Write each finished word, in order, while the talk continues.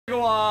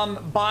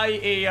go buy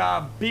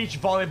a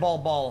beach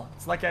volleyball ball.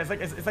 It's like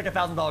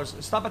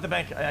 $1,000. Stop at the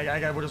bank. I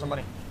gotta order some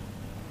money.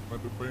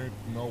 At the bank,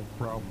 no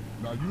problem.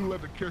 Now you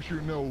let the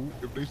cashier know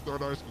if they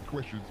start asking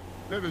questions.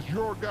 That is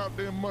your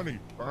goddamn money.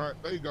 All right,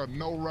 they got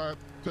no right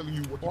telling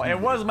you what to do. Well, it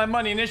was my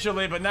money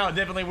initially, but now it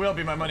definitely will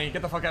be my money.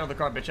 Get the fuck out of the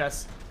car, bitch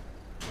ass.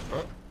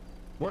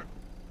 What?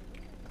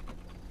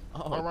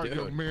 Oh, all right, dude.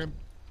 young man.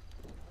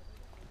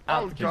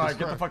 Out the car.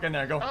 Get the fuck in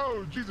there. Go.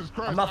 Oh, Jesus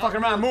Christ. I'm not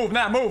fucking around. Move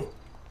now. Move.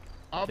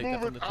 I'll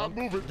move it. I'll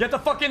move it. Get the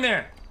fuck in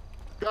there.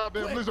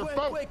 Goddamn lizard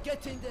folk.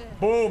 Get in there.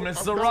 Boom.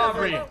 This is a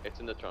robbery. It's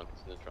in the trunk.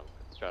 It's in the trunk.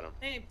 Let's try them.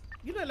 Hey,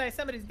 you look like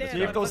somebody's dead.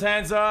 Keep those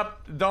hands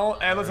up.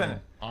 Don't. Hey, listen.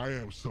 I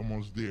am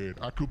someone's dad.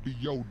 I could be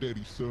your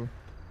daddy, sir.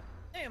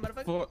 Hey,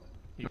 motherfucker.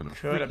 You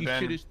could have been.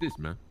 Shit is this,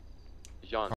 man? Jean.